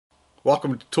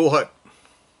Welcome to Tool Hut.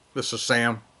 This is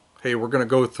Sam. Hey, we're going to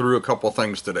go through a couple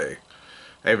things today.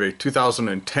 I have a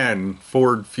 2010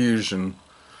 Ford Fusion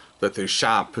that the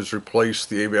shop has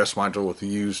replaced the ABS module with a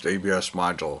used ABS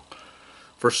module.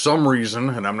 For some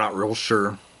reason, and I'm not real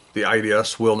sure, the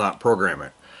IDS will not program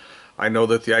it. I know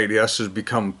that the IDS has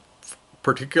become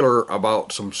particular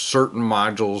about some certain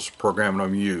modules programming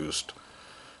them used.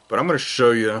 But I'm going to show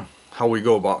you how we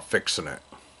go about fixing it.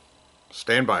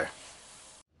 Stand by.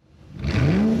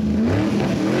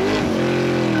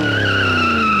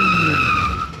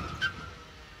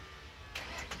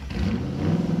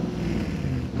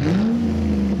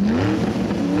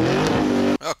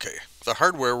 Okay, the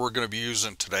hardware we're going to be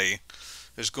using today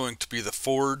is going to be the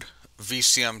Ford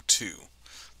VCM2.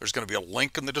 There's going to be a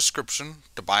link in the description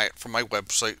to buy it from my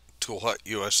website,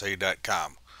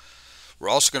 toolhutusa.com. We're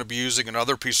also going to be using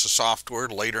another piece of software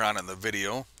later on in the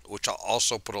video, which I'll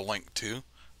also put a link to,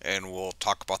 and we'll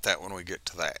talk about that when we get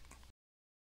to that.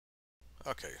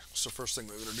 Okay, so first thing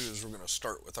we're going to do is we're going to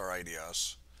start with our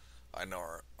IDS. I know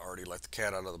I already let the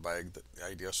cat out of the bag that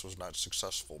the IDS was not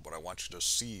successful, but I want you to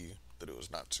see that it was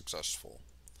not successful.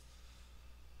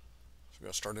 So we're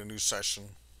going to start a new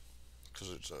session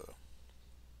because it's a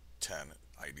 10, it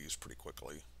IDs pretty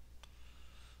quickly.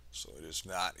 So it is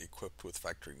not equipped with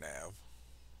factory nav.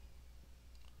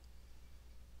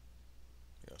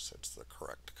 Yes, that's the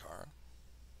correct car.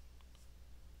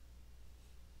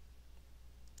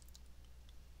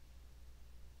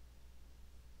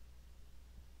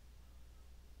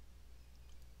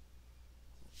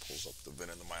 Pulls up the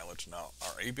VIN and the mileage. Now,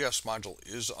 our ABS module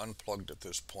is unplugged at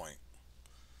this point.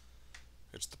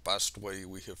 It's the best way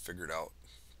we have figured out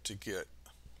to get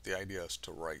the IDS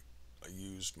to write a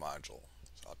used module.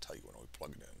 I'll tell you when we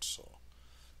plug it in. So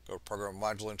go to Program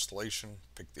Module Installation,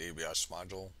 pick the ABS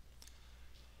module,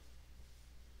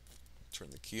 turn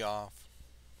the key off,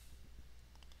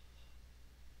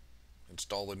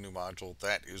 install the new module.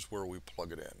 That is where we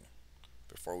plug it in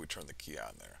before we turn the key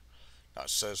on there. Now it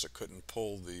says it couldn't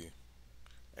pull the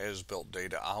as-built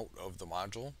data out of the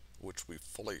module, which we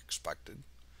fully expected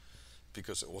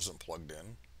because it wasn't plugged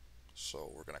in.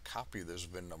 So we're going to copy this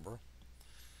VIN number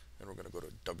and we're going to go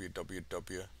to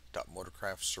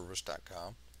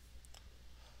www.motorcraftservice.com.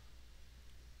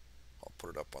 I'll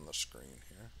put it up on the screen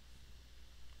here.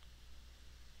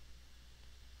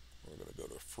 We're going to go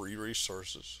to free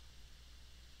resources,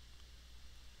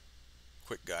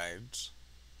 quick guides,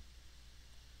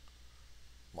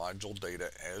 module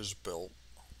data as built,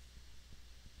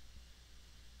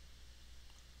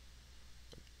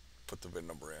 put the VIN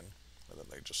number in, and then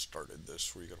they just started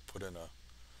this where you got to put in a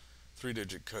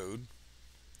 3-digit code.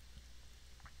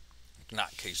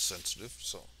 Not case sensitive,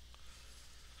 so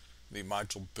the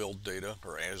module build data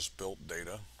or as built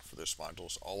data for this module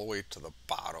is all the way to the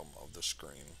bottom of the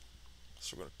screen.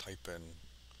 So we're going to type in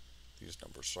these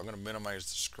numbers. So I'm going to minimize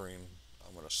the screen.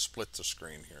 I'm going to split the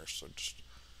screen here, so just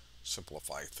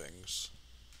simplify things.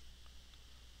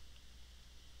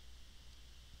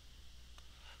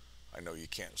 I know you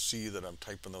can't see that I'm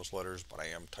typing those letters, but I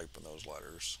am typing those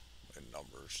letters and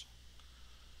numbers.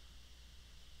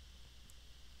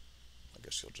 I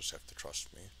guess you'll just have to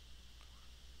trust me.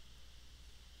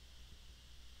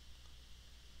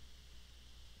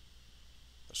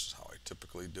 This is how I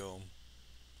typically do them.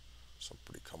 So I'm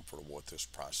pretty comfortable with this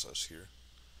process here.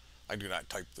 I do not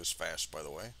type this fast, by the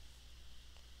way.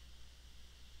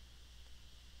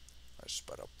 I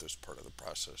sped up this part of the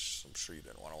process. I'm sure you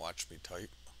didn't want to watch me type.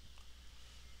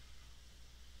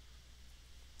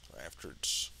 So after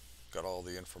it's got all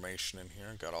the information in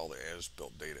here, got all the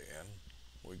as-built data in,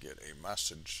 we get a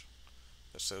message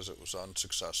that says it was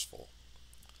unsuccessful.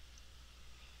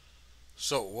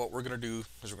 So what we're going to do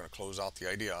is we're going to close out the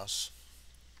IDS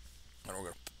and we're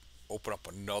going to open up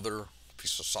another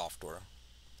piece of software.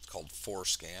 It's called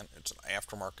forscan. It's an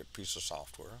aftermarket piece of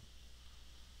software.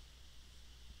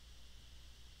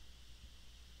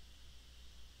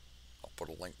 I'll put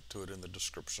a link to it in the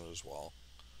description as well.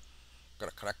 I'm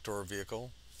going to connect to our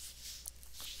vehicle,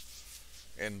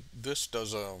 and this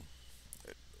does it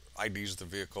IDs the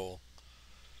vehicle,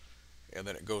 and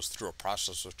then it goes through a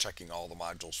process of checking all the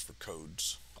modules for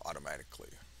codes automatically.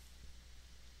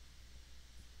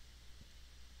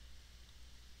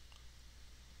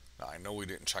 Now I know we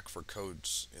didn't check for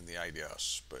codes in the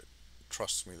IDS, but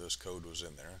trust me, this code was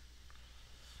in there.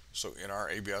 So in our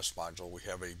ABS module we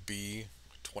have a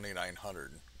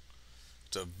B2900.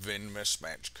 It's a VIN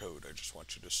mismatch code. I just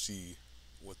want you to see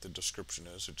what the description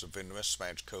is. It's a VIN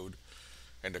mismatch code,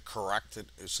 and to correct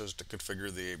it, it says to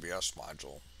configure the ABS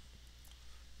module,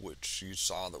 which you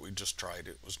saw that we just tried.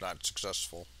 It was not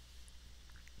successful.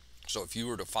 So if you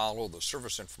were to follow the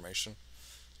service information,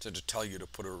 to tell you to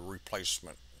put a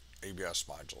replacement ABS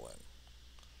module in.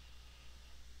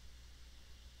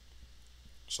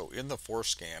 So in the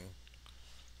forscan,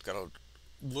 it's got a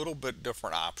little bit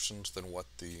different options than what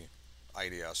the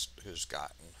IDS has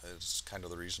gotten. It's kind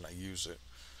of the reason I use it.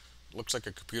 It looks like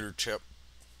a computer chip.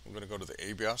 I'm going to go to the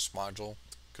ABS module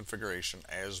configuration,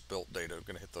 as built data. I'm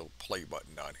going to hit the play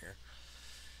button down here.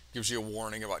 Gives you a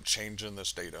warning about changing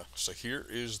this data. So here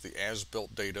is the as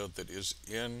built data that is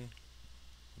in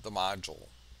the module.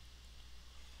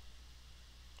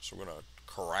 So we're going to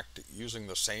correct it using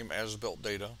the same as built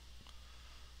data,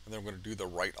 and then we're going to do the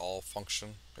write all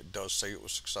function. It does say it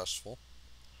was successful.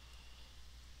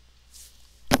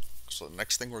 So the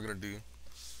next thing we're going to do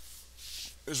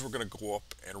is we're going to go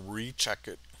up and recheck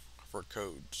it for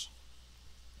codes.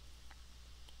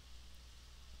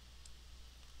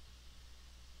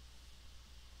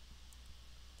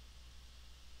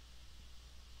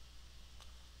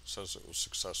 It says it was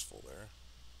successful there.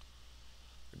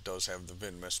 It does have the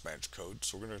VIN mismatch code,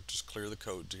 so we're going to just clear the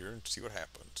codes here and see what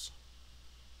happens.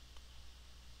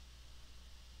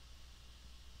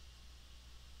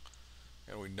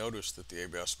 And we notice that the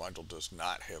ABS module does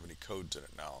not have any codes in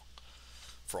it now.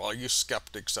 For all you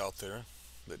skeptics out there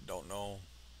that don't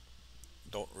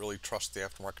really trust the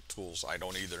aftermarket tools, I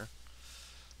don't either.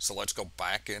 So let's go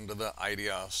back into the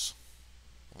IDS.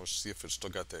 Let's see if it's still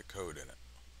got that code in it.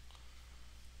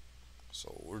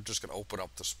 So we're just going to open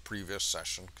up this previous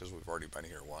session because we've already been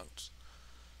here once.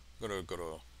 I'm going to go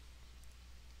to,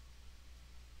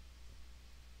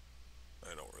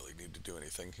 I don't really need to do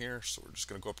anything here, so we're just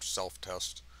going to go up to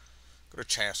self-test, go to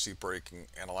chassis braking,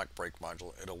 analog brake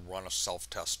module. It'll run a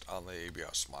self-test on the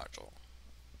ABS module.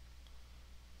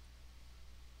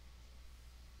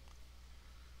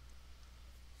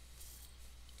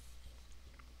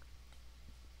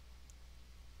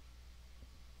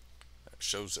 It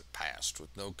shows it passed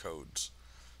with no codes.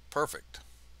 Perfect.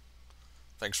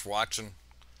 Thanks for watching.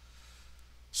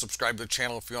 Subscribe to the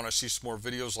channel if you want to see some more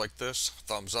videos like this.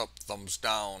 Thumbs up, thumbs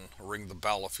down, ring the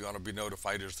bell if you want to be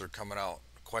notified as they're coming out.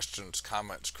 Questions,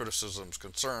 comments, criticisms,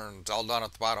 concerns, all down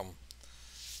at the bottom.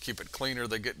 Keep it clean or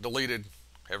they get deleted.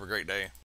 Have a great day.